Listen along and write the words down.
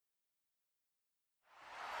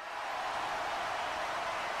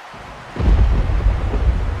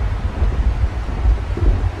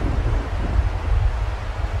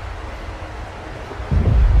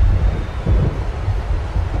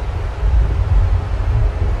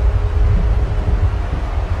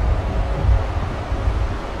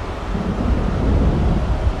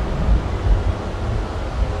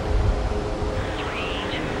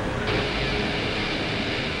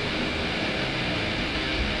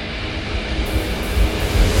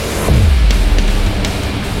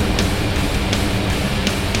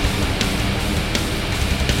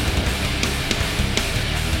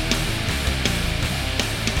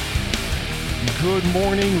Good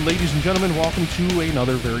morning, ladies and gentlemen. Welcome to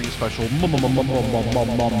another very special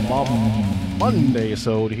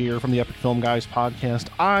Monday-sode here from the Epic Film Guys podcast.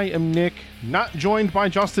 I am Nick, not joined by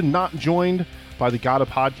Justin, not joined by the god of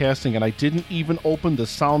podcasting, and I didn't even open the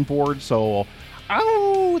soundboard, so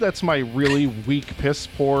that's my really weak piss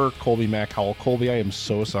poor Colby MacHowell. Colby, I am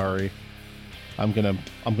so sorry. I'm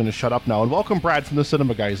gonna shut up now and welcome Brad from the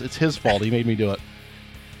Cinema Guys. It's his fault. He made me do it.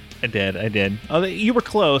 I did. Although you were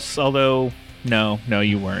close, although no,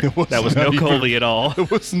 you weren't. That was no Colby at all.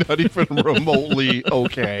 It was not even remotely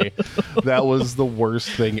okay. That was the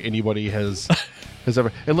worst thing anybody has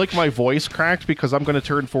ever. And like my voice cracked because I'm going to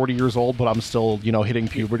turn 40 years old, but I'm still, hitting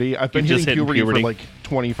puberty. I've been hitting puberty for like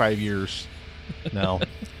 25 years now.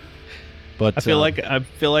 But I feel like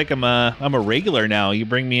I'm a regular now. You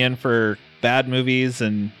bring me in for bad movies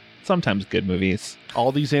and sometimes good movies.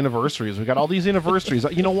 All these anniversaries. We got all these anniversaries.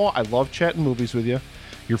 You know what? I love chatting movies with you.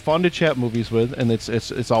 You're fun to chat movies with, and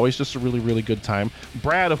it's always just a really, really good time.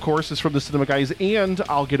 Brad, of course, is from the Cinema Guys, and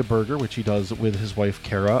I'll Get a Burger, which he does with his wife,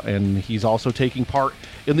 Kara, and he's also taking part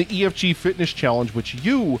in the EFG Fitness Challenge, which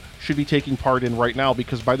you should be taking part in right now,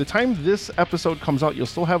 because by the time this episode comes out, you'll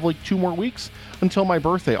still have like 2 more weeks until my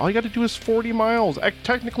birthday. All you got to do is 40 miles,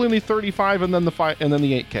 technically only 35, and then the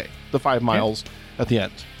 8K, the 5 miles at the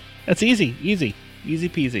end. That's easy peasy.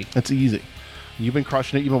 It's easy. You've been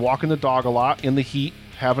crushing it. You've been walking the dog a lot in the heat,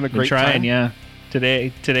 having a great time. Yeah. Today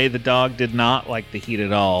the dog did not like the heat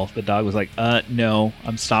at all. The dog was like, no,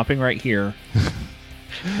 I'm stopping right here.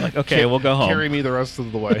 Like, okay, we'll go home. Carry me the rest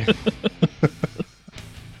of the way.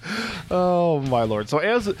 Oh my lord. So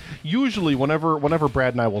as usually whenever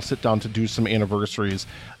Brad and I will sit down to do some anniversaries,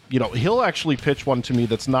 he'll actually pitch one to me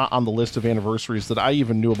that's not on the list of anniversaries that I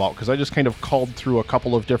even knew about, because I just kind of culled through a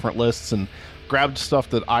couple of different lists and grabbed stuff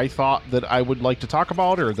that I thought that I would like to talk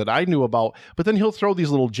about or that I knew about, but then he'll throw these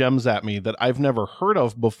little gems at me that I've never heard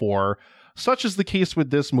of before, such is the case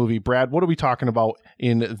with this movie. Brad, what are we talking about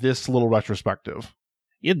in this little retrospective?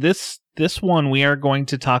 Yeah, this one we are going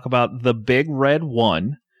to talk about The Big Red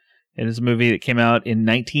One. It is a movie that came out in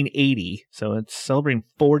 1980, so it's celebrating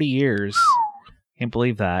 40 years. Can't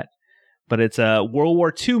believe that. But it's a World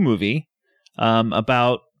War II movie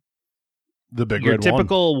about the Big your Red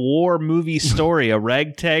typical One. war movie story. A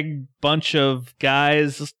ragtag bunch of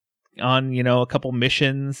guys on, a couple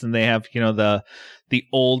missions, and they have, the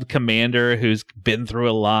old commander who's been through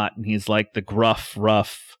a lot, and he's like the gruff,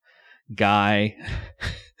 rough guy.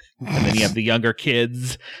 And then you have the younger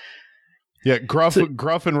kids. Yeah, gruff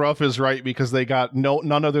and rough is right, because they got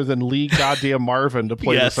none other than Lee goddamn Marvin to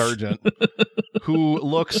play the sergeant, who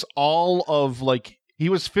looks all of like, he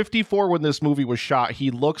was 54 when this movie was shot. He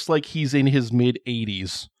looks like he's in his mid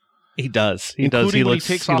 80s. He does. Including when he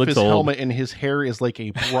takes off his helmet and his hair is like a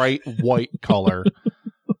bright white color.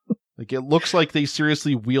 Like, it looks like they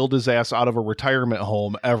seriously wheeled his ass out of a retirement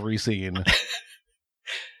home every scene.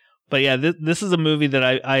 But yeah, this is a movie that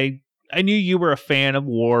I knew you were a fan of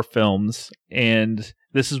war films, and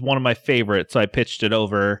this is one of my favorites. So I pitched it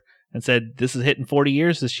over and said, this is hitting 40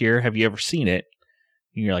 years this year. Have you ever seen it?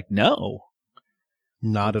 And you're like, no.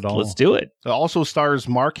 Not at all. Let's do it. It also stars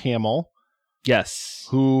Mark Hamill. Yes.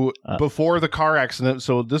 Who, before the car accident,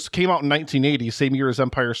 so this came out in 1980, same year as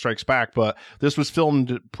Empire Strikes Back, but this was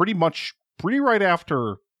filmed pretty much right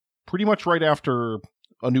after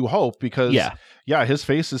A New Hope, because his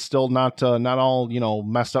face is still not all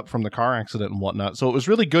messed up from the car accident and whatnot. So it was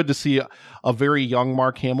really good to see a very young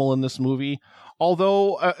Mark Hamill in this movie.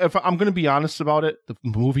 Although, if I'm going to be honest about it, the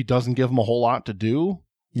movie doesn't give him a whole lot to do.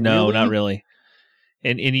 No, really? Not really.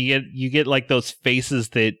 And you get like those faces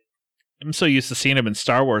that I'm so used to seeing him in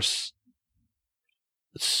Star Wars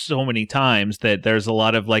so many times that there's a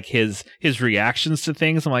lot of like his reactions to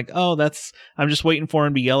things. I'm like, I'm just waiting for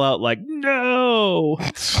him to yell out like, no.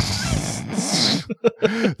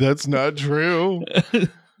 That's not true.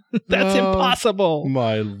 That's impossible.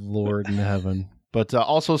 My Lord in heaven. But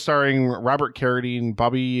also starring Robert Carradine,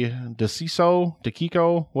 Bobby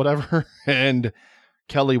DeCicco, whatever, and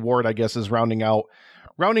Kelly Ward, I guess, is rounding out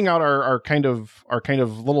our kind of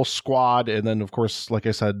little squad, and then of course, like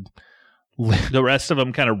I said, the rest of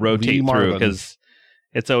them kind of rotate through, because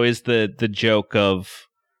it's always the joke of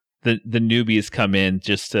the newbies come in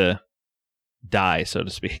just to die, so to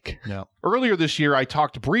speak. Yeah. Earlier this year, I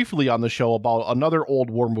talked briefly on the show about another old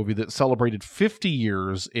war movie that celebrated 50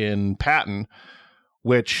 years in Patton,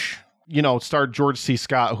 which, starred George C.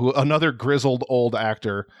 Scott, who another grizzled old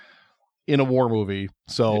actor in a war movie.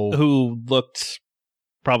 So who looked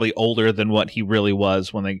probably older than what he really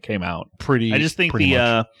was when they came out. I just think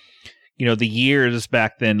the years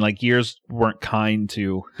back then, like years weren't kind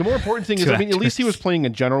to. The more important thing is, I mean, at least he was playing a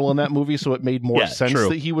general in that movie, so it made more sense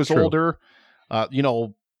that he was older.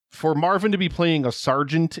 For Marvin to be playing a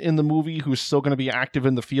sergeant in the movie who's still going to be active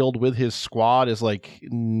in the field with his squad is like,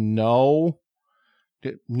 no,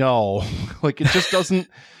 like it just doesn't.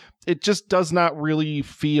 It just does not really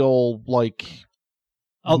feel like.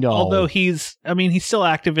 Although he's still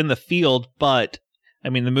active in the field, but. I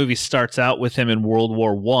mean, the movie starts out with him in World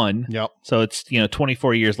War I. Yep. So it's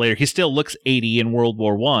 24 years later. He still looks 80 in World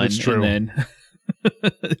War I. It's true. And then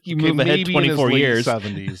you move ahead 24 years.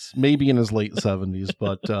 70s, maybe in his late 70s.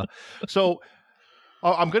 But so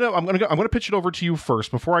I'm gonna pitch it over to you first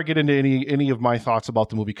before I get into any of my thoughts about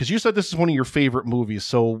the movie, because you said this is one of your favorite movies.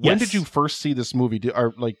 So when did you first see this movie? Did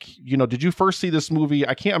you first see this movie?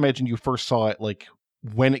 I can't imagine you first saw it like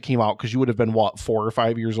when it came out, because you would have been 4 or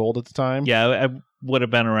 5 years old at the time. Yeah, I would have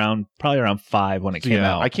been probably around 5 when it came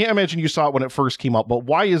out. I can't imagine you saw it when it first came out, but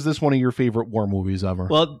why is this one of your favorite war movies ever?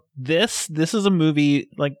 Well, this is a movie,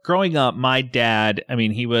 like growing up, my dad, I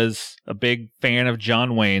mean, he was a big fan of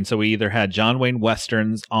John Wayne, so we either had John Wayne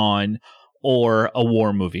Westerns on or a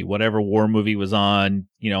war movie, whatever war movie was on,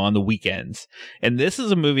 on the weekends. And this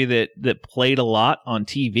is a movie that played a lot on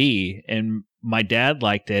TV, and my dad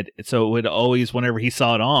liked it, so it would always, whenever he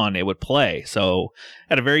saw it on, it would play. So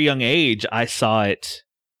at a very young age, I saw it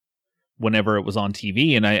whenever it was on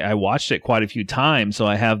TV, and I watched it quite a few times. So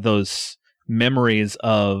I have those memories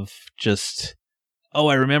of just,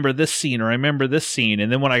 I remember this scene, or I remember this scene.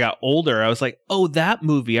 And then when I got older, I was like, oh, that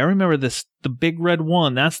movie, I remember this, the Big Red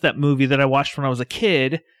One. That's that movie that I watched when I was a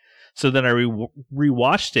kid. So then I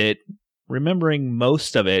rewatched it, remembering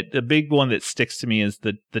most of it. The big one that sticks to me is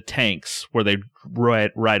the tanks where they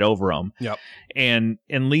ride over them. Yep. And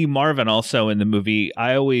Lee Marvin also in the movie,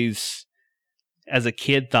 I always, as a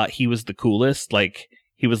kid, thought he was the coolest. Like,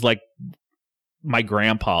 he was like my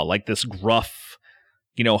grandpa, like this gruff,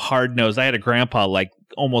 hard nosed. I had a grandpa like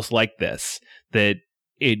almost like this, that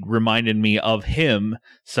it reminded me of him.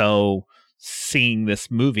 So seeing this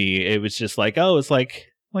movie, it was just like, it's like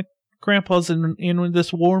Grandpa's in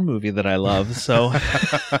this war movie that I love. So,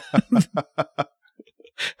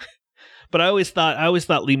 but I always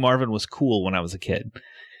thought Lee Marvin was cool when I was a kid,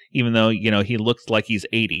 even though he looks like he's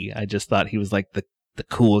 80. I just thought he was like the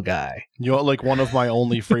cool guy. Like one of my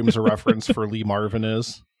only frames of reference for Lee Marvin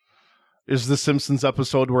is the Simpsons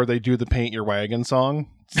episode where they do the "Paint Your Wagon" song.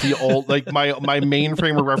 It's the old, like my main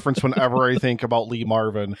frame of reference whenever I think about Lee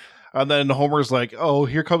Marvin. And then Homer's like, oh,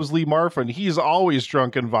 here comes Lee Marvin. He's always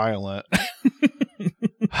drunk and violent.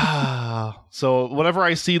 So whenever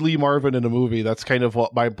I see Lee Marvin in a movie, that's kind of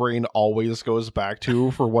what my brain always goes back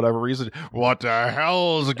to for whatever reason. What the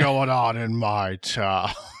hell is going on in my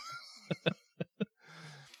town?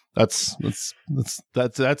 That's it.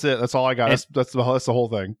 That's all I got. That's the whole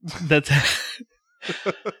thing. That's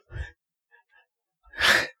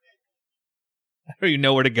I don't even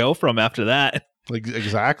know where to go from after that.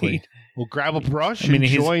 Exactly. We'll grab a brush and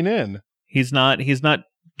join in. He's not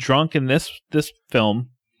drunk in this film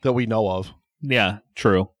that we know of. Yeah,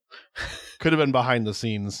 true. Could have been behind the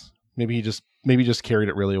scenes. Maybe he just carried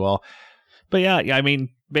it really well. But yeah, I mean,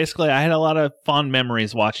 basically, I had a lot of fond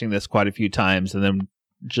memories watching this quite a few times, and then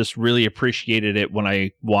just really appreciated it when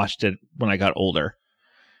I watched it when I got older.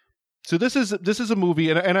 So this is a movie,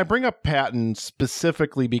 and I bring up Patton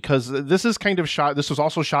specifically because this is kind of shot. This was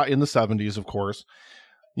also shot in the 70s, of course.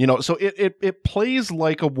 So it plays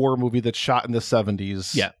like a war movie that's shot in the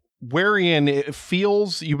 70s. Yeah. Wherein it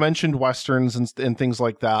feels, you mentioned Westerns and things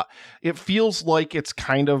like that. It feels like it's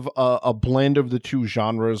kind of a blend of the two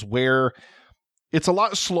genres where it's a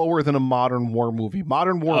lot slower than a modern war movie.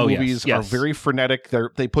 Modern war movies are very frenetic.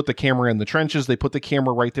 They put the camera in the trenches. They put the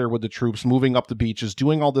camera right there with the troops, moving up the beaches,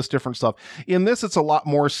 doing all this different stuff. In this, it's a lot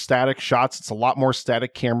more static shots. It's a lot more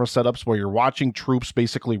static camera setups where you're watching troops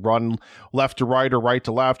basically run left to right or right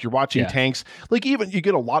to left. You're watching tanks. Like, even you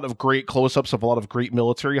get a lot of great close-ups of a lot of great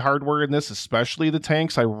military hardware in this, especially the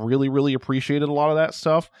tanks. I really, really appreciated a lot of that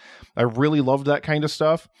stuff. I really loved that kind of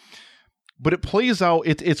stuff. But it plays out.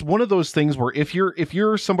 It's one of those things where if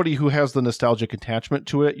you're somebody who has the nostalgic attachment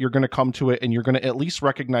to it, you're going to come to it and you're going to at least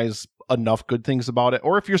recognize enough good things about it.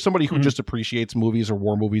 Or if you're somebody who just appreciates movies or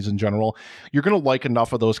war movies in general, you're going to like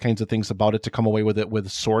enough of those kinds of things about it to come away with it with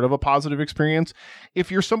sort of a positive experience. If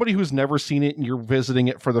you're somebody who's never seen it and you're visiting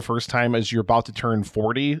it for the first time as you're about to turn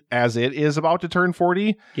 40, as it is about to turn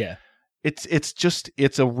 40,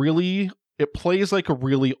 it plays like a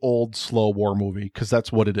really old, slow war movie because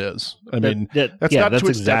that's what it is. I mean, that's not to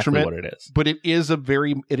its exactly detriment, what it is. But it is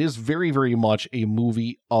very, very much a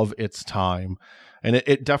movie of its time, and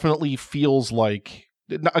it definitely feels like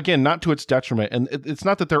again, not to its detriment. And it's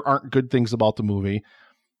not that there aren't good things about the movie,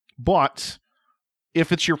 but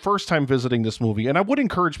if it's your first time visiting this movie, and I would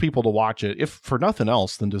encourage people to watch it, if for nothing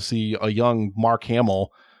else than to see a young Mark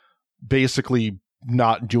Hamill basically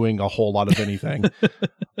not doing a whole lot of anything.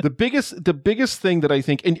 The biggest thing that I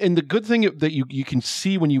think, and the good thing that you can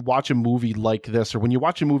see when you watch a movie like this, or when you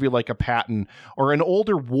watch a movie like a Patton or an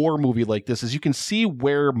older war movie like this, is you can see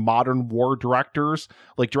where modern war directors,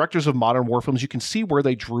 like directors of modern war films, you can see where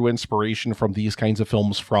they drew inspiration from these kinds of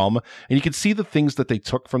films from, and you can see the things that they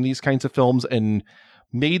took from these kinds of films and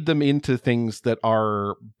made them into things that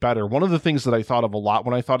are better. One of the things that I thought of a lot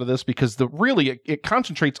when I thought of this, because it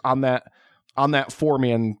concentrates on that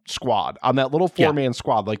 4-man squad, on that little 4-man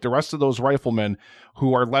squad, like the rest of those riflemen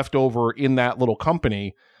who are left over in that little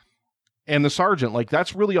company, and the sergeant, like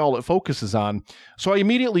that's really all it focuses on. So I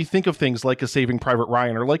immediately think of things like a Saving Private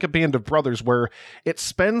Ryan or like a Band of Brothers, where it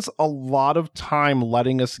spends a lot of time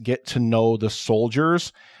letting us get to know the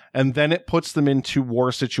soldiers, and then it puts them into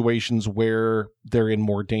war situations where they're in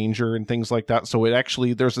more danger and things like that. So it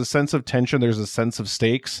actually, there's a sense of tension, there's a sense of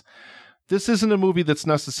stakes. This isn't a movie that's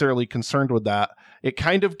necessarily concerned with that. It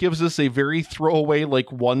kind of gives us a very throwaway,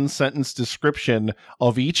 like one sentence description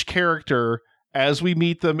of each character as we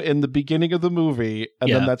meet them in the beginning of the movie.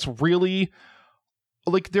 And then that's really,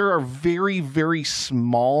 like, there are very, very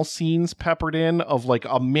small scenes peppered in of like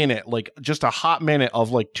a minute, like just a hot minute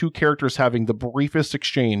of like two characters having the briefest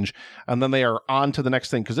exchange. And then they are on to the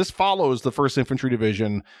next thing. Because this follows the 1st Infantry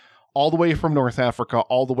Division all the way from North Africa,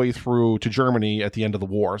 all the way through to Germany at the end of the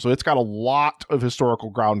war. So it's got a lot of historical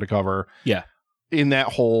ground to cover. Yeah. In that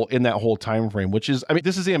whole time frame, which is, I mean,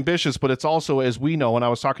 this is ambitious, but it's also, as we know, and I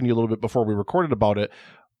was talking to you a little bit before we recorded about it,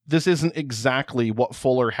 this isn't exactly what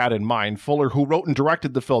Fuller had in mind. Fuller, who wrote and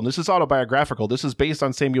directed the film, this is autobiographical. This is based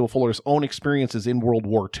on Samuel Fuller's own experiences in World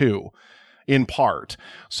War II, in part.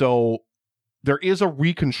 So there is a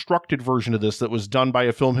reconstructed version of this that was done by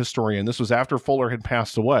a film historian. This was after Fuller had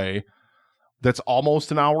passed away. That's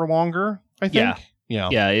almost an hour longer, I think.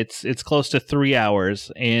 Yeah, it's close to 3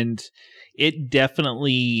 hours, and it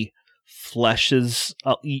definitely fleshes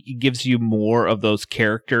up, gives you more of those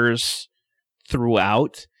characters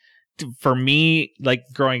throughout. For me, like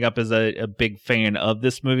growing up as a big fan of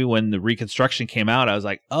this movie, when the reconstruction came out, I was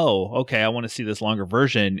like, oh, okay, I want to see this longer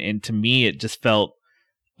version. And to me, it just felt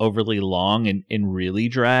overly long and really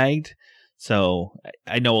dragged. So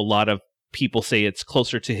I know a lot of people say it's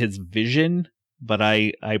closer to his vision, but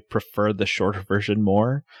I prefer the shorter version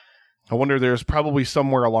more. I wonder, there's probably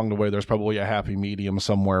somewhere along the way, there's probably a happy medium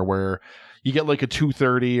somewhere where you get like a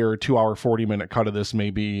 2:30 or 2 hour 40-minute cut of this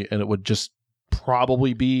maybe, and it would just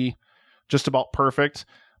probably be just about perfect.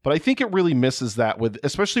 But I think it really misses that, with,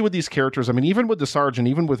 especially with these characters. I mean, even with the sergeant,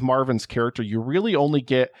 even with Marvin's character, you really only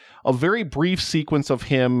get a very brief sequence of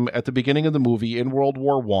him at the beginning of the movie in World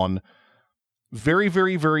War I. Very,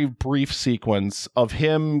 very, very brief sequence of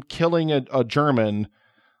him killing a German,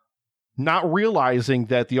 not realizing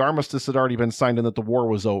that the armistice had already been signed and that the war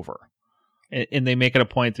was over. And they make it a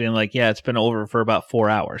point to being like, yeah, it's been over for about 4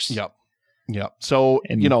 hours. Yep. So,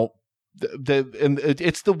 you know,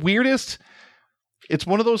 it's the weirdest. It's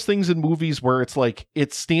one of those things in movies where it's like,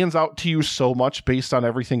 it stands out to you so much based on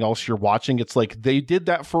everything else you're watching. It's like, they did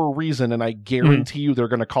that for a reason, and I guarantee you they're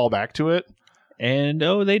going to call back to it. And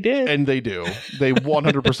they did. And they do. They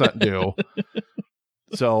 100% do.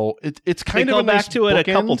 So it's kind of a nice back to it bookend.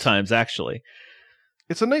 A couple times, actually.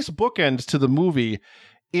 It's a nice bookend to the movie.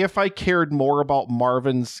 If I cared more about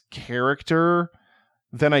Marvin's character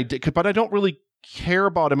than I did, but I don't really care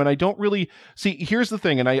about him, and I don't really see. Here's the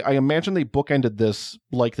thing, and I imagine they bookended this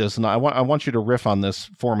like this, and I want you to riff on this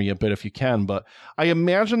for me a bit if you can. But I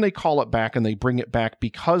imagine they call it back and they bring it back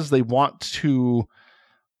because they want to.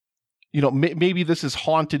 You know, maybe this has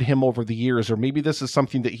haunted him over the years, or maybe this is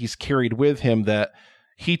something that he's carried with him, that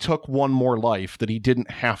he took one more life that he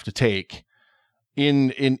didn't have to take in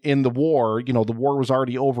the war. You know, the war was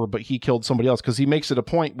already over, but he killed somebody else, because he makes it a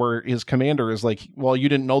point where his commander is like, well, you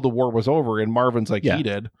didn't know the war was over. And Marvin's like, he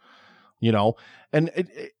did, you know. And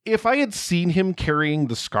if I had seen him carrying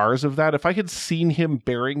the scars of that, if I had seen him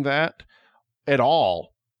bearing that at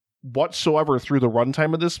all whatsoever through the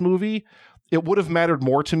runtime of this movie, it would have mattered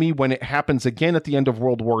more to me when it happens again at the end of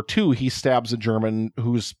World War II. He stabs a German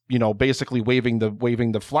who's, you know, basically waving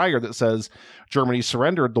the flyer that says Germany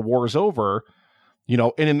surrendered, the war is over, you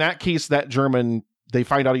know. And in that case, that German, they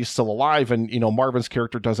find out he's still alive, and, you know, Marvin's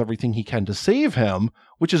character does everything he can to save him,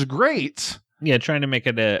 which is great. Yeah, trying to make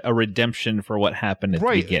it a redemption for what happened at the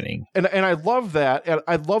beginning. And I love that. And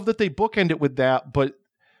I love that they bookend it with that, but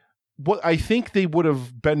what I think they would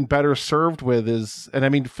have been better served with is, and I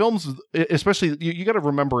mean, films, especially you got to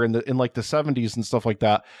remember in like the 70s and stuff like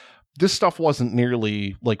that, this stuff wasn't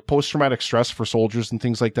nearly like post-traumatic stress for soldiers and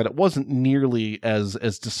things like that. It wasn't nearly as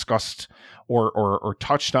discussed or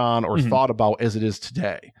touched on or thought about as it is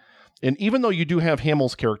today. And even though you do have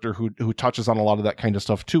Hamill's character who touches on a lot of that kind of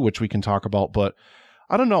stuff too, which we can talk about, but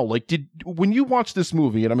I don't know, like when you watch this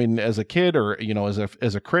movie, and I mean, as a kid or, you know,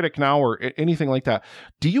 as a critic now or anything like that,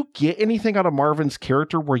 do you get anything out of Marvin's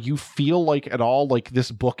character where you feel like at all, like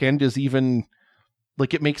this bookend is even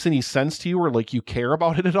like it makes any sense to you or like you care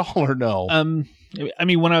about it at all or no? I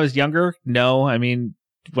mean, when I was younger, no. I mean,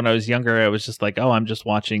 when I was younger, I was just like, oh, I'm just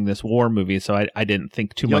watching this war movie. So I didn't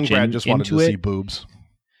think too much Brad just wanted into to it. see boobs.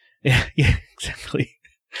 Yeah, exactly.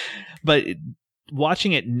 But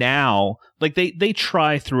watching it now, like they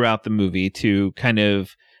try throughout the movie to kind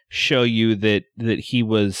of show you that he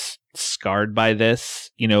was scarred by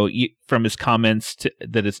this, you know, from his comments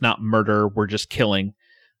that it's not murder, we're just killing,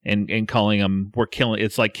 and calling them, we're killing,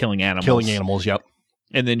 it's like killing animals. Yep.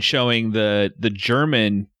 And then showing the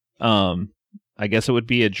German, I guess it would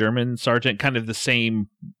be a German sergeant, kind of the same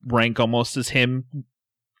rank almost as him,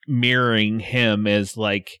 mirroring him as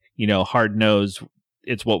like, you know, hard nosed,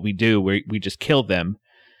 it's what we do, we just kill them.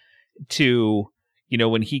 To, you know,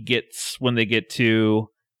 when they get to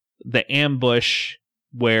the ambush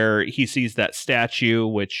where he sees that statue,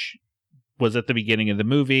 which was at the beginning of the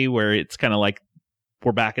movie, where it's kind of like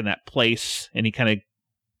we're back in that place, and you kind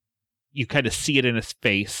of see it in his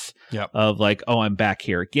face. Yep. Of like, oh, I'm back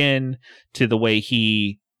here again, to the way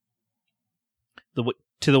he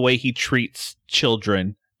treats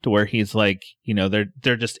children, to where he's like, you know,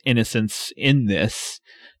 they're just innocents in this,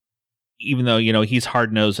 even though, you know, he's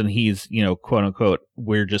hard nosed and he's, you know, quote unquote,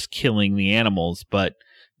 we're just killing the animals. But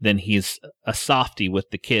then he's a softie with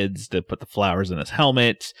the kids that put the flowers in his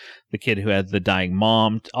helmet, the kid who had the dying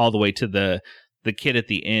mom, all the way to the kid at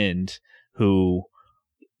the end who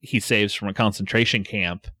he saves from a concentration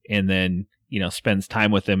camp, and then, you know, spends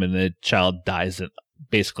time with him, and the child dies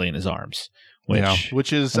basically in his arms.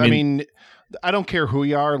 Which is, I mean, I don't care who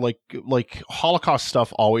you are, like Holocaust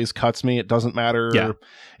stuff always cuts me. It doesn't matter. Yeah.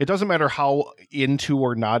 It doesn't matter how into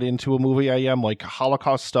or not into a movie I am, like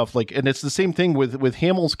Holocaust stuff. Like, and it's the same thing with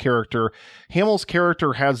Hamill's character. Hamill's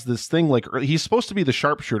character has this thing, like he's supposed to be the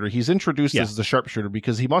sharpshooter. He's introduced as the sharpshooter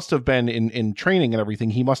because he must have been in training and everything.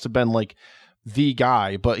 He must have been like the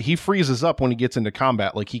guy, but he freezes up when he gets into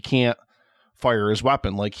combat. Like he can't fire his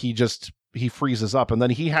weapon. Like he freezes up, and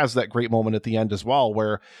then he has that great moment at the end as well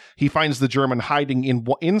where he finds the German hiding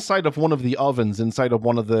inside of one of the ovens, inside of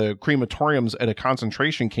one of the crematoriums at a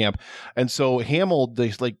concentration camp. And so Hamill,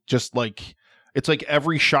 it's like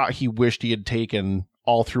every shot he wished he had taken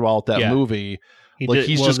all throughout that movie.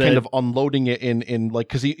 He's just kind of unloading it in like,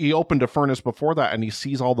 because he opened a furnace before that, and he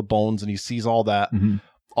sees all the bones, and he sees all that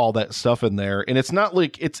all that stuff in there. And it's not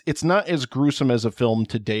like it's not as gruesome as a film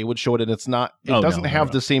today would show it, and it doesn't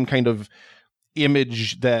have the same kind of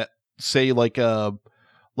image that, say, like a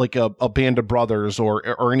Band of Brothers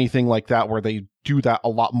or anything like that, where they do that a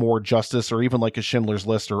lot more justice, or even like a Schindler's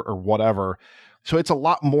List or whatever. So it's a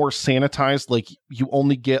lot more sanitized. Like you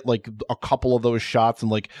only get like a couple of those shots, and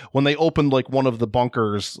like when they opened like one of the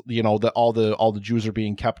bunkers, you know, that all the Jews are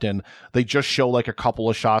being kept in, they just show like a couple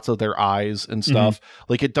of shots of their eyes and stuff.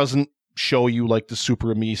 Like it doesn't show you like the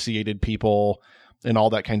super emaciated people and all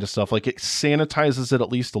that kind of stuff. Like it sanitizes it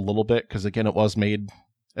at least a little bit, because again, it was made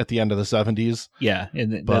at the end of the 70s. Yeah,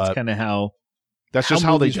 and that's kind of how. That's just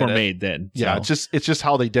how they were made then. So. Yeah, it's just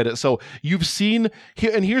how they did it. So you've seen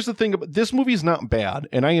here, and here's the thing about this movie's not bad,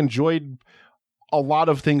 and I enjoyed a lot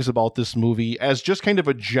of things about this movie as just kind of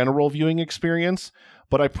a general viewing experience.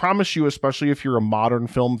 But I promise you, especially if you're a modern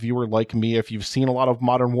film viewer like me, if you've seen a lot of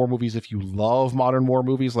modern war movies, if you love modern war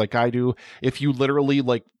movies like I do, if you literally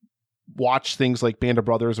like watch things like Band of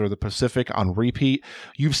Brothers or The Pacific on repeat,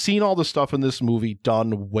 you've seen all the stuff in this movie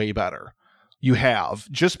done way better. You have,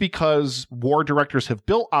 just because war directors have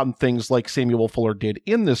built on things like Samuel Fuller did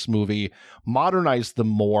in this movie, modernized them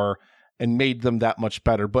more and made them that much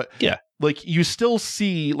better. But yeah, like you still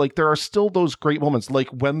see, like there are still those great moments, like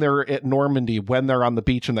when they're at Normandy, when they're on the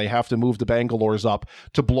beach and they have to move the Bangalores up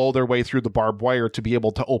to blow their way through the barbed wire to be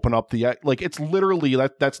able to open up the, like it's literally,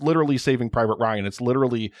 that's literally Saving Private Ryan. It's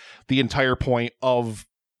literally the entire point of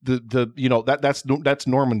the you know, that's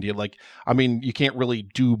Normandy. Like, I mean, you can't really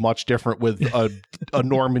do much different with a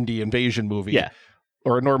Normandy invasion movie. Yeah.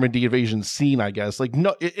 Or a Normandy invasion scene, I guess. Like,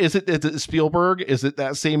 no, is it Spielberg? Is it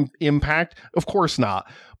that same impact? Of course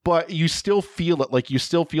not. But you still feel it. Like, you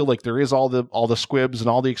still feel like there is all the squibs and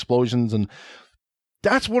all the explosions, and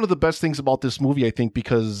that's one of the best things about this movie, I think,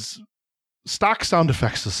 because stock sound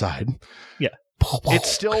effects aside, Yeah. it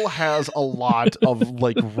still has a lot of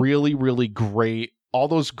like really, really great, all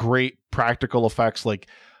those great practical effects. Like,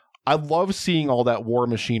 I love seeing all that war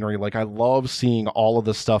machinery. Like, I love seeing all of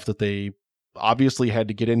the stuff that they obviously had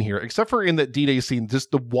to get in here, except for in that D-Day scene,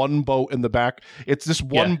 just the one boat in the back. It's this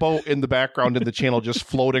one boat in the background in the channel just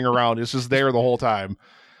floating around. It's just there the whole time.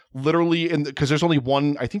 Literally, because there's only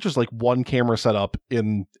one, I think there's like one camera set up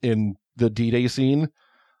in the D-Day scene.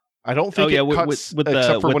 I don't think it cuts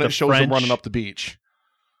except for when it shows them running up the beach.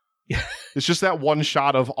 Yeah. It's just that one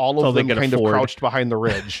shot of all of them kind of crouched behind the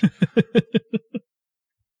ridge.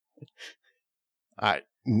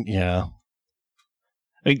 Yeah.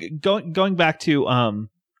 I mean, going back to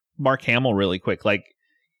Mark Hamill really quick, like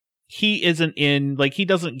he isn't in, like he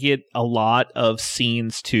doesn't get a lot of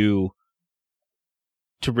scenes to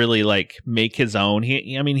really like make his own.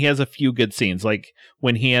 He has a few good scenes, like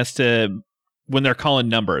when he has to, when they're calling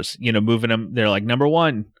numbers, moving them, they're like number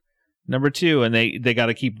 1, number 2, and they got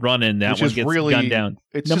to keep running. That one gets really gunned down.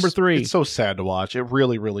 It's number 3. It's so sad to watch. It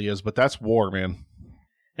really, really is. But that's war, man.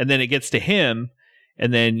 And then it gets to him,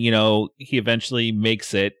 and then he eventually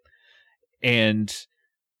makes it, and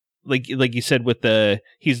like you said, with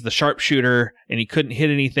he's the sharpshooter, and he couldn't hit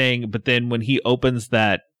anything. But then when he opens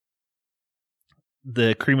the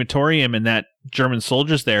crematorium, and that German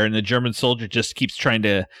soldier's there, and the German soldier just keeps trying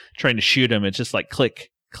to shoot him. It's just like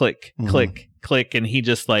click, click, click, click, and he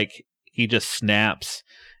just snaps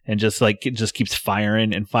and it just keeps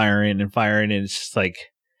firing and firing and firing, and it's just like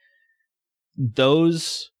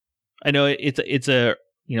those. I know it's a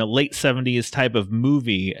late 70s type of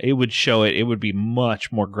movie. It would show it. It would be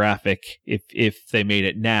much more graphic if they made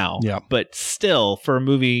it now. Yeah. But still, for a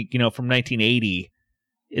movie from 1980,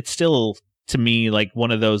 it's still, to me, like one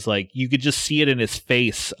of those, like you could just see it in his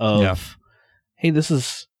face of, hey, this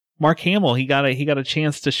is Mark Hamill. He got a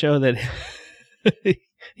chance to show that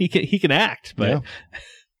he can act. But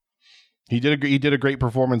he did a great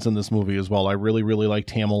performance in this movie as well. I really, really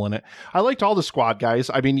liked Hamill in it. I liked all the squad guys.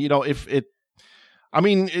 I mean,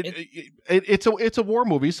 it's a war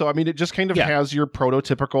movie, so I mean, it just kind of has your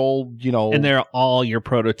prototypical, and they're all your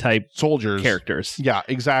prototype soldiers characters. Yeah,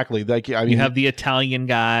 exactly. Like, I mean, you have the Italian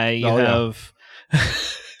guy. You have.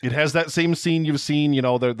 It has that same scene you've seen. They're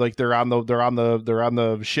on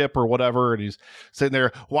the ship or whatever, and he's sitting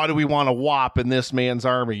there. Why do we want to whop in this man's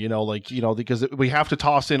army? Because we have to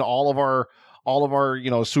toss in all of our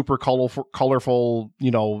super colorful,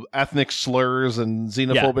 ethnic slurs and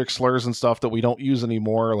xenophobic slurs and stuff that we don't use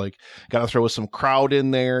anymore. Like, got to throw some crowd in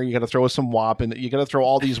there. You got to throw some WAP, and you got to throw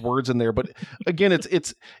all these words in there. But again,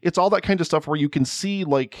 it's all that kind of stuff where you can see,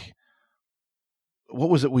 like, what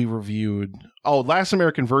was it we reviewed? Oh, Last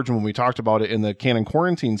American Virgin, when we talked about it in the Canon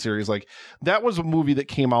Quarantine series. Like, that was a movie that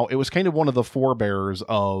came out. It was kind of one of the forebearers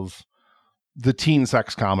of the teen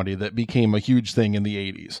sex comedy that became a huge thing in the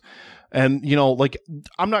 80s. And, like,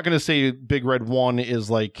 I'm not going to say Big Red 1 is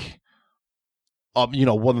like,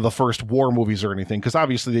 one of the first war movies or anything, because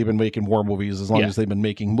obviously they've been making war movies as long as they've been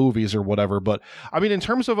making movies or whatever. But I mean, in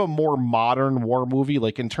terms of a more modern war movie,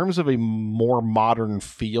 like in terms of a more modern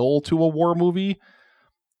feel to a war movie,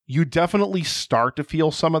 you definitely start to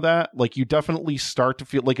feel some of that. Like, you definitely start to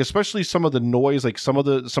feel, like, especially some of the noise, like some of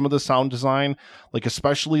the sound design, like,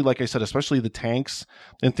 especially, like I said, especially the tanks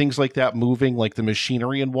and things like that moving, like the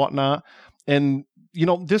machinery and whatnot. And,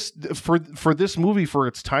 this for this movie, for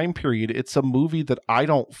its time period, it's a movie that I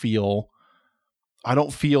don't feel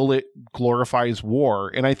it glorifies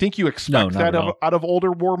war. And I think you expect that out of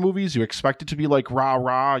older war movies. You expect it to be like, rah,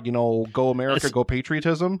 rah, go America, go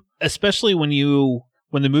patriotism. Especially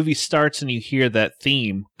when the movie starts and you hear that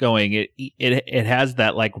theme going, it has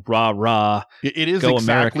that like rah rah. It is go exactly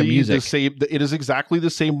America music. the same. It is exactly the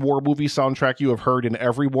same war movie soundtrack you have heard in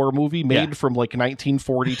every war movie made from like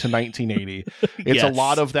 1940 to 1980. It's a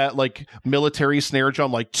lot of that like military snare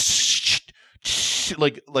drum, like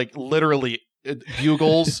like literally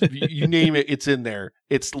bugles. You name it, it's in there.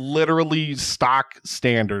 It's literally stock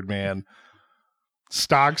standard, man.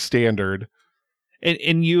 Stock standard.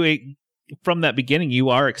 And you. From that beginning, you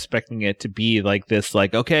are expecting it to be like this,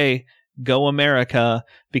 like, okay, go America,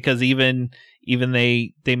 because even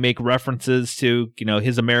they make references to,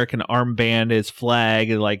 his American armband, his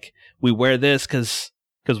flag, and like, we wear this because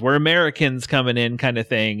we're Americans coming in, kind of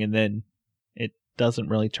thing. And then it doesn't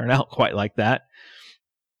really turn out quite like that.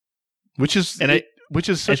 Which is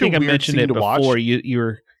such a weird I mentioned scene it to before. watch.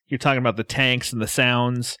 You're talking about the tanks and the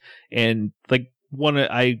sounds, and like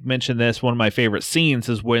I mentioned this. One of my favorite scenes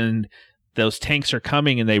is when those tanks are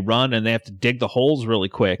coming and they run and they have to dig the holes really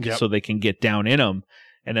quick so they can get down in them.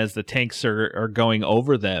 And as the tanks are going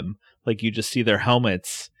over them, like, you just see their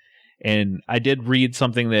helmets, And I did read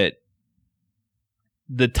something that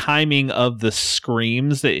the timing of the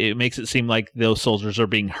screams, that it makes it seem like those soldiers are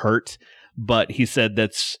being hurt, but he said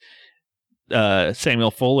that's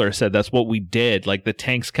Samuel Fuller said that's what we did. Like, the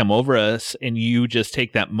tanks come over us and you just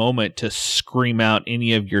take that moment to scream out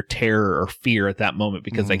any of your terror or fear at that moment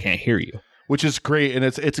because they can't hear you. Which is great, and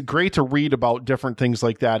it's great to read about different things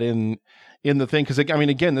like that in the thing, because I mean,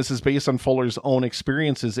 again, this is based on Fuller's own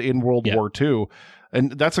experiences in World War II,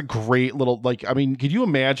 and that's a great little, like, I mean, could you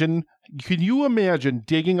imagine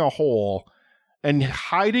digging a hole and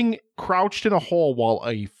hiding crouched in a hole while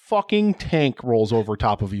a fucking tank rolls over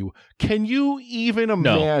top of you? Can you even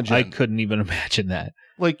imagine? No, I couldn't even imagine that.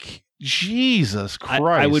 Like, Jesus Christ.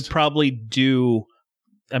 I would probably do,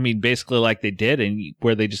 I mean, basically like they did, and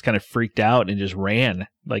where they just kind of freaked out and just ran.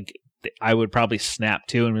 Like, I would probably snap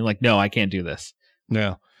too and be like, no, I can't do this.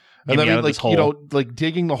 Yeah. And then, I mean, like, you know, like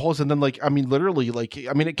digging the holes, and then, like, I mean, literally, like,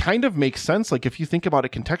 I mean, it kind of makes sense. Like, if you think about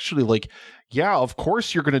it contextually, like, yeah, of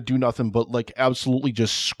course you're going to do nothing but, like, absolutely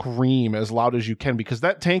just scream as loud as you can, because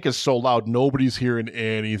that tank is so loud, nobody's hearing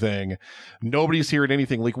anything. Nobody's hearing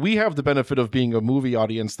anything. Like, we have the benefit of being a movie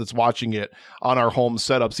audience that's watching it on our home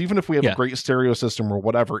setups. Even if we have a great stereo system or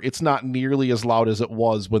whatever, it's not nearly as loud as it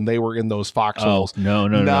was when they were in those foxholes. No.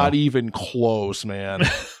 Not even close, man.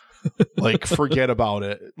 Like, forget about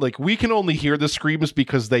it. Like, we can only hear the screams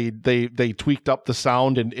because they tweaked up the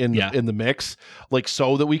sound in the mix, like,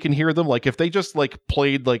 so that we can hear them. Like, if they just like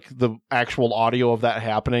played like the actual audio of that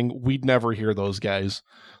happening, we'd never hear those guys.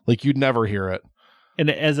 Like, you'd never hear it.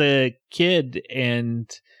 And as a kid, and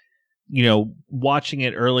you know, watching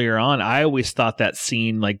it earlier on, I always thought that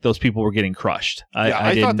scene, like, those people were getting crushed.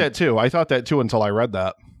 I thought that too. I thought that too until I read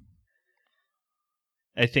that.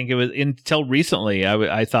 I think it was until recently.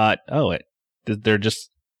 I thought, they're just,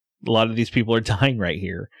 a lot of these people are dying right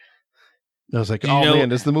here. I was like,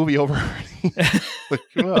 man, is the movie over already? Like,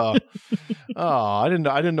 I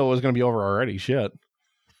didn't know it was going to be over already. Shit.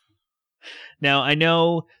 Now, I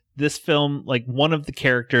know this film, like, one of the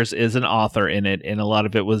characters is an author in it, and a lot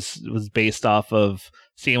of it was based off of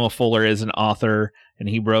Samuel Fuller as an author, and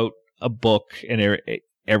he wrote a book and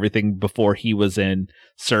everything before he was in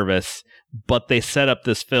service. But they set up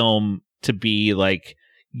this film to be like,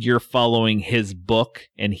 you're following his book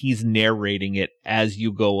and he's narrating it as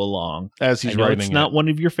you go along. As he's writing it. It's not one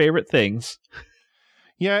of your favorite things.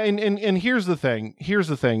 Yeah, and here's the thing.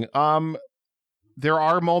 There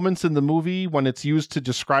are moments in the movie when it's used to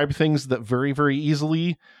describe things that very, very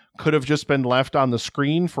easily could have just been left on the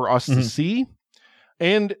screen for us to see.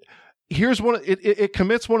 And here's one, it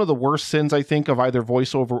commits one of the worst sins, I think, of either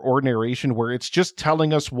voiceover or narration, where it's just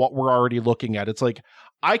telling us what we're already looking at. It's like,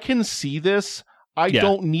 I can see this. I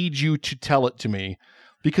don't need you to tell it to me,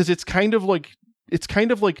 because it's kind of like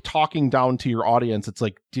talking down to your audience. It's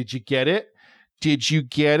like, did you get it? Did you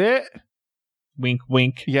get it? Wink,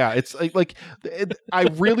 wink. Yeah, it's like I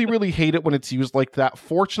really, really hate it when it's used like that.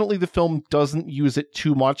 Fortunately, the film doesn't use it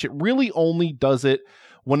too much. It really only does it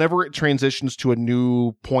whenever it transitions to a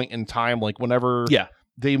new point in time, like whenever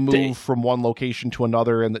they move from one location to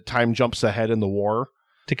another and the time jumps ahead in the war.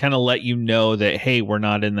 To kind of let you know that, hey, we're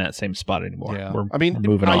not in that same spot anymore. Yeah. We're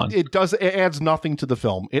moving on. It adds nothing to the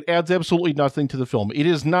film. It adds absolutely nothing to the film. It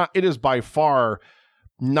is by far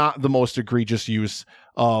not the most egregious use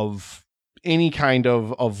of any kind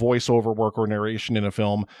of voiceover work or narration in a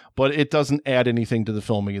film, but it doesn't add anything to the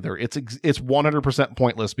film either. It's 100%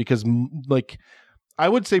 pointless, because, like, I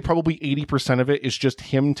would say probably 80% of it is just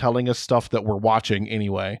him telling us stuff that we're watching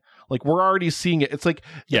anyway. Like, we're already seeing it. It's like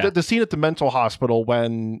the scene at the mental hospital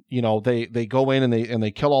when, you know, they go in and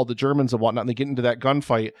they kill all the Germans and whatnot, and they get into that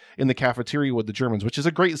gunfight in the cafeteria with the Germans, which is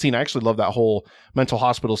a great scene. I actually love that whole mental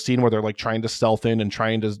hospital scene where they're like trying to stealth in and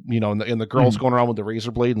trying to, you know, and the girls going around with the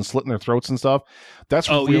razor blade and slitting their throats and stuff. That's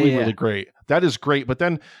really great. That is great. But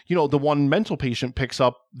then, you know, the one mental patient picks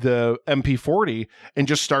up the MP40 and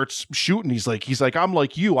just starts shooting. He's like, I'm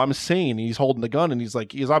like you, I'm sane. And he's holding the gun, and he's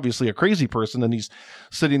obviously a crazy person, and he's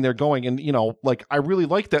sitting there going, and, you know, like, I really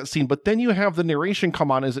like that scene. But then you have the narration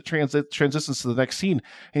come on as it transitions to the next scene,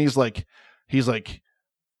 and he's like,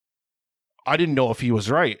 I didn't know if he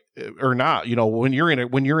was right or not. You know, when you're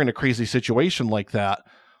in a crazy situation like that,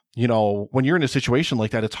 you know, when you're in a situation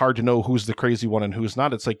like that, it's hard to know who's the crazy one and who's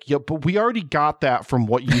not. It's like, yeah, but we already got that from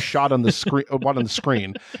what you shot on the screen, on the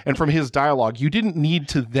screen, and from his dialogue. You didn't need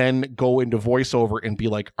to then go into voiceover and be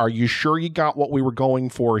like, "Are you sure you got what we were going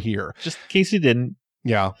for here?" Just in case you didn't.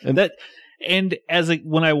 Yeah, and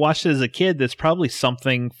when I watched it as a kid, that's probably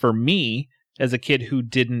something for me as a kid who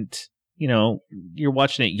didn't, you're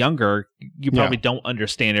watching it younger, you probably don't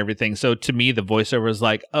understand everything. So to me, the voiceover is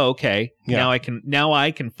like, oh, okay, now I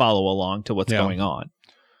can follow along to what's going on.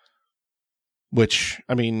 Which,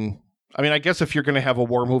 I mean, I guess if you're going to have a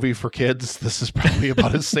war movie for kids, this is probably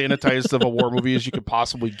about as sanitized of a war movie as you could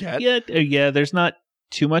possibly get. Yeah. There's not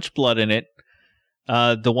too much blood in it.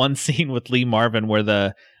 The one scene with Lee Marvin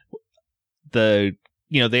where they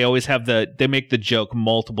always have they make the joke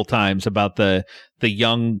multiple times about the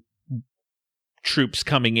young troops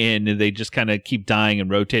coming in and they just kind of keep dying and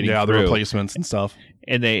rotating through. The replacements and stuff.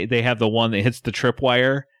 And they have the one that hits the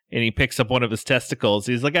tripwire. And he picks up one of his testicles.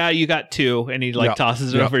 He's like, you got two. And he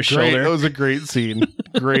tosses it over his shoulder. That was a great scene.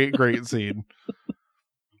 great scene.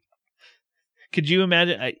 Could you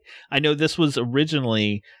imagine? I know this was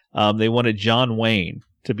originally, they wanted John Wayne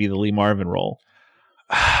to be the Lee Marvin role.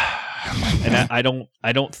 And I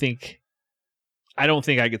don't think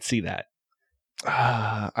I could see that.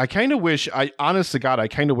 I kind of wish, honest to God, I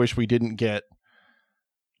kind of wish we didn't get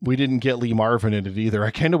Lee Marvin in it either.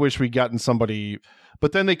 I kind of wish we'd gotten somebody,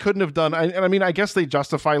 but then they couldn't have done. And I mean, I guess they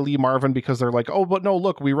justify Lee Marvin because they're like, oh, but no,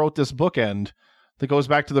 look, we wrote this bookend that goes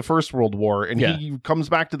back to the First World War, and he comes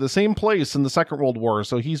back to the same place in the Second World War.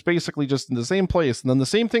 So he's basically just in the same place, and then the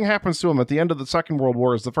same thing happens to him at the end of the Second World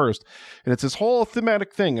War as the first, and it's this whole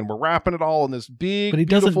thematic thing, and we're wrapping it all in this big. But he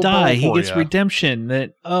doesn't die. He gets redemption.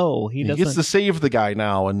 He gets to save the guy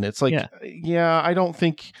now, and it's like, I don't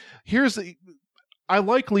think. I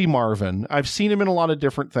like Lee Marvin. I've seen him in a lot of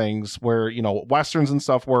different things where, Westerns and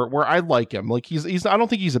stuff where I like him. Like he's I don't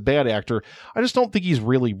think he's a bad actor. I just don't think he's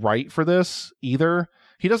really right for this either.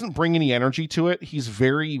 He doesn't bring any energy to it. He's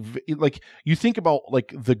very, like, you think about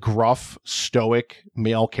like the gruff, stoic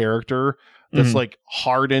male character that's like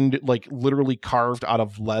hardened, like literally carved out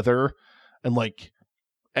of leather and like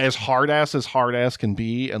as hard ass can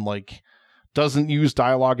be, and like doesn't use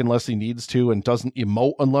dialogue unless he needs to and doesn't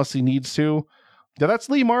emote unless he needs to. Now that's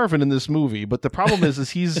Lee Marvin in this movie, but the problem is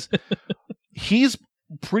he's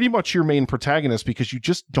pretty much your main protagonist because you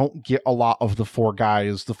just don't get a lot of the four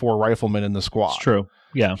riflemen in the squad. It's true.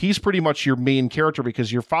 Yeah. He's pretty much your main character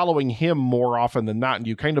because you're following him more often than not, and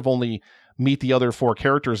you kind of only meet the other four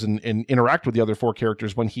characters and interact with the other four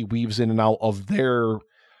characters when he weaves in and out of their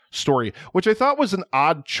story, which I thought was an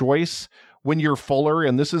odd choice. When you're Fuller,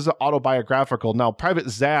 and this is autobiographical. Now, Private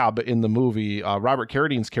Zab in the movie, Robert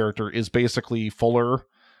Carradine's character is basically Fuller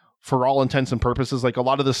for all intents and purposes. Like a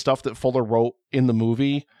lot of the stuff that Fuller wrote in the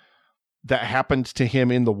movie that happened to him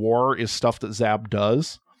in the war is stuff that Zab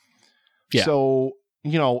does. Yeah. So,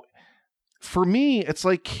 for me, it's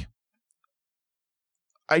like,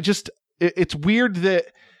 it's weird that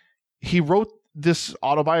he wrote this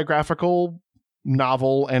autobiographical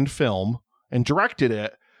novel and film and directed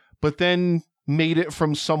it, but then made it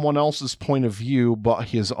from someone else's point of view but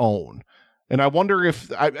his own. And I wonder if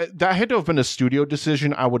that had to have been a studio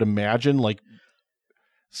decision, I would imagine, like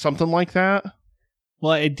something like that.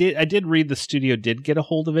 Well, I did read the studio did get a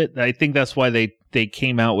hold of it. I think that's why they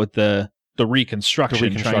came out with the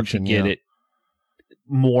reconstruction trying to get it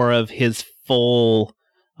more of his full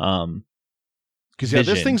because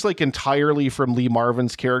this thing's like entirely from Lee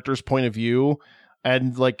Marvin's character's point of view.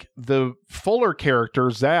 And like the Fuller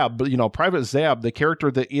character, Zab, Private Zab, the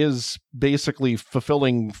character that is basically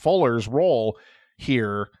fulfilling Fuller's role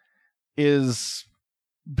here, is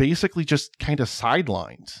basically just kind of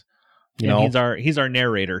sidelined. He's our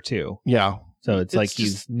narrator too. Yeah. So it's like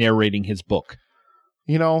he's narrating his book.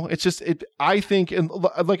 It's just I think, and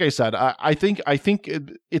like I said, I think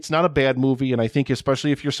it's not a bad movie, and I think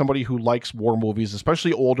especially if you're somebody who likes war movies,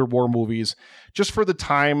 especially older war movies, just for the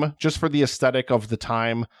time, just for the aesthetic of the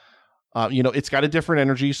time, it's got a different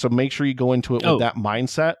energy. So make sure you go into it with that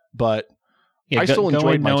mindset. But I still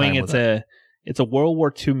enjoyed my time with it. It's a World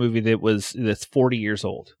War II movie that's 40 years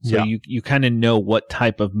old. So you kind of know what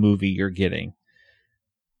type of movie you're getting.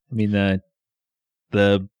 I mean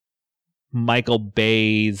the Michael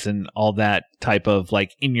Bay's and all that type of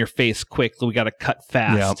like in your face quick, we got to cut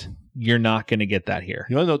fast. Yep. You're not going to get that here.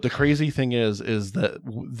 The crazy thing is that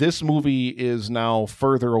this movie is now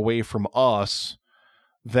further away from us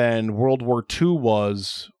than World War II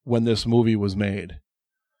was when this movie was made.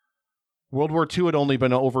 World War II had only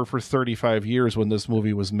been over for 35 years when this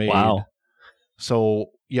movie was made. Wow.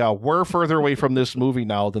 So yeah, we're further away from this movie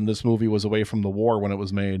now than this movie was away from the war when it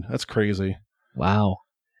was made. That's crazy. Wow.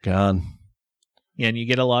 God. Yeah, and you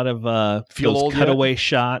get a lot of those cutaway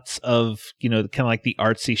shots of, kind of like the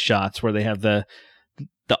artsy shots where they have the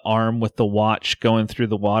arm with the watch going through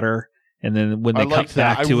the water, and then when they cut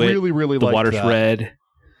back to it, the water's red.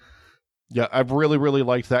 Yeah, I've really, really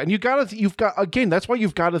liked that. And you've got, that's why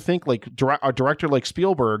you've got to think like a director like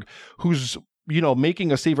Spielberg, who's,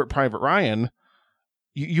 making a Saving Private Ryan.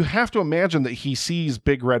 You have to imagine that he sees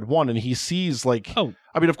Big Red 1 and he sees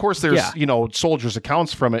of course there's, soldiers'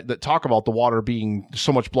 accounts from it that talk about the water being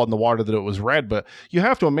so much blood in the water that it was red. But you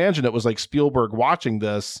have to imagine it was like Spielberg watching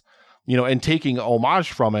this, and taking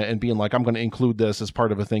homage from it and being like, I'm going to include this as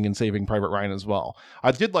part of a thing in Saving Private Ryan as well.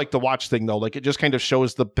 I did like the watch thing though. Like it just kind of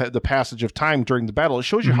shows the passage of time during the battle. It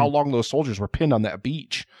shows you how long those soldiers were pinned on that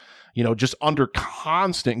beach, just under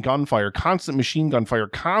constant gunfire, constant machine gun fire,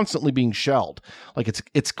 constantly being shelled. Like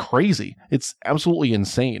it's crazy. It's absolutely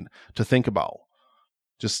insane to think about.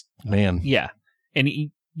 Just, man. Yeah. And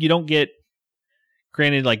you don't get,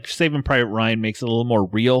 granted, like Saving Private Ryan makes it a little more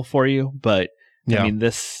real for you, but I mean,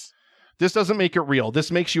 this doesn't make it real.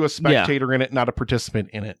 This makes you a spectator in it, not a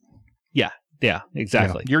participant in it. Yeah,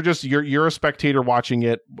 exactly. Yeah. You're a spectator watching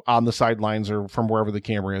it on the sidelines or from wherever the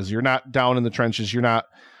camera is. You're not down in the trenches. You're not,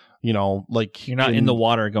 you're not in the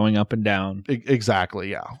water going up and down.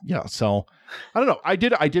 Exactly. Yeah. Yeah. So I don't know. I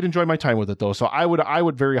did enjoy my time with it though. So I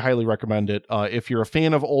would very highly recommend it if you're a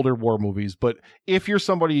fan of older war movies. But if you're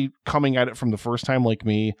somebody coming at it from the first time like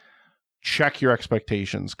me, check your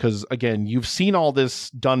expectations, because again, you've seen all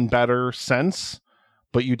this done better since,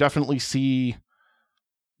 but you definitely see,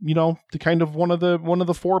 the kind of one of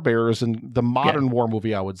the forebears in the modern war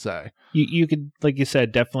movie, I would say. You could, like you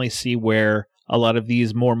said, definitely see where a lot of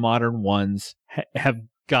these more modern ones have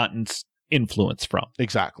gotten influence from.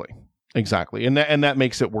 Exactly, and that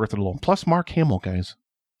makes it worth it alone. Plus, Mark Hamill, guys,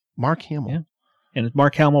 Mark Hamill. Yeah. And it's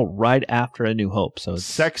Mark Hamill right after A New Hope. So it's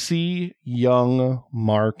sexy, young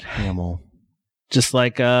Mark Hamill. Just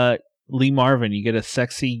like Lee Marvin, you get a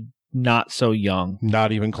sexy, not so young.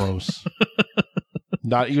 Not even close.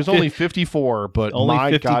 He was only 54, but only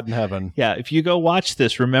my 50, God in heaven. Yeah, if you go watch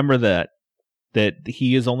this, remember that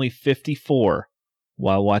he is only 54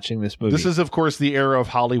 while watching this movie. This is, of course, the era of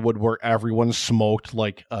Hollywood where everyone smoked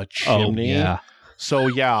like a chimney. Oh, yeah. So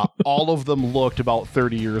yeah, all of them looked about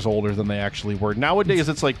 30 years older than they actually were. Nowadays,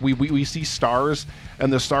 it's like we see stars,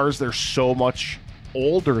 and the stars, they're so much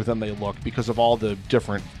older than they look because of all the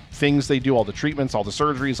different things they do, all the treatments, all the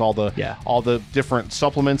surgeries, all the different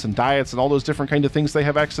supplements and diets and all those different kind of things they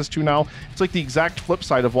have access to now. It's like the exact flip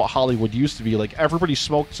side of what Hollywood used to be. Like everybody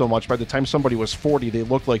smoked so much, by the time somebody was 40, they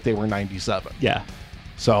looked like they were 97. Yeah.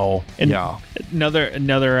 So, yeah.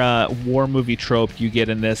 Another war movie trope you get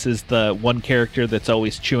in this is the one character that's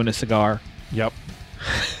always chewing a cigar. Yep.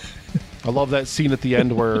 I love that scene at the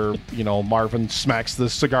end where, Marvin smacks the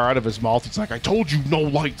cigar out of his mouth. It's like, I told you no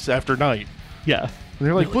lights after night. Yeah. And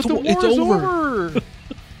they're like, but the war's over.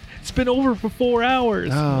 It's been over for 4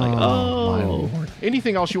 hours. My Lord.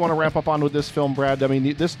 Anything else you want to wrap up on with this film, Brad? I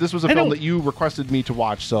mean, this was a film that you requested me to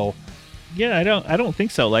watch, so. Yeah, I don't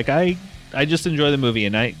think so. Like, I just enjoy the movie,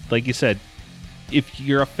 and like you said, if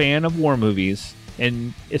you're a fan of war movies,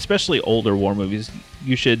 and especially older war movies,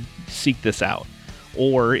 you should seek this out.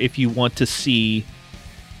 Or if you want to see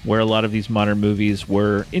where a lot of these modern movies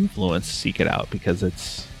were influenced, seek it out, because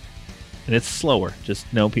it's slower.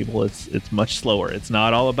 Just know, people, it's much slower. It's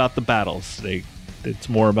not all about the battles. It's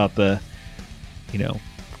more about the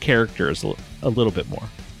characters a little bit more.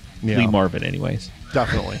 Yeah. Lee Marvin, anyways.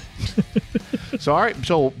 Definitely. So, all right.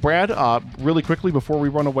 So, Brad, really quickly before we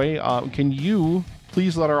run away, can you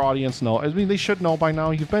please let our audience know? I mean, they should know by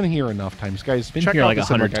now. You've been here enough times, guys. Been check here out like the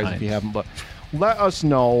Cinema 100 Guys if you haven't. But let us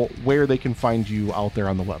know where they can find you out there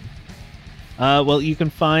on the web. Well, you can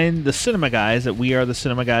find the Cinema Guys at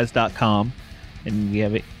wearethecinemaguys.com, and we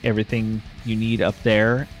have everything you need up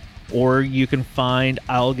there. Or you can find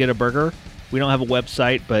I'll Get a Burger. We don't have a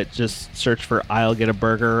website, but just search for I'll Get a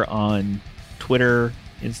Burger on Twitter,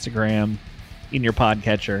 Instagram, in your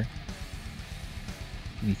podcatcher.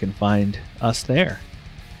 You can find us there.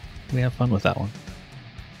 We have fun with that one.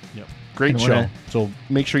 Yep. Great show. So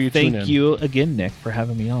make sure you tune in. Thank you again, Nick, for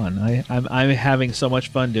having me on. I'm having so much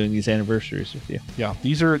fun doing these anniversaries with you. Yeah,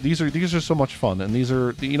 these are so much fun, and these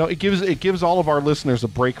are, it gives all of our listeners a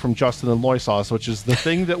break from Justin and Loy Sauce, which is the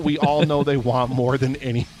thing that we all know they want more than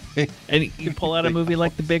anything. And you pull out a movie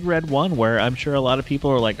like The Big Red One, where I'm sure a lot of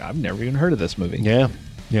people are like, I've never even heard of this movie. Yeah.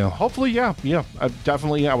 Hopefully, yeah. I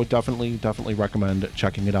would definitely recommend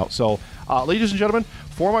checking it out. So, ladies and gentlemen,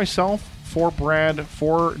 for myself, for Brad,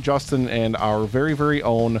 for Justin, and our very, very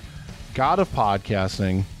own God of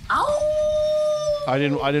Podcasting. I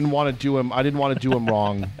didn't want to do him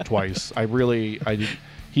wrong twice.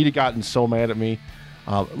 He'd have gotten so mad at me.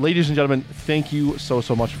 Ladies and gentlemen, thank you so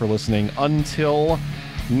much for listening. Until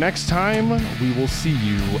next time, we will see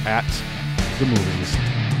you at the movies.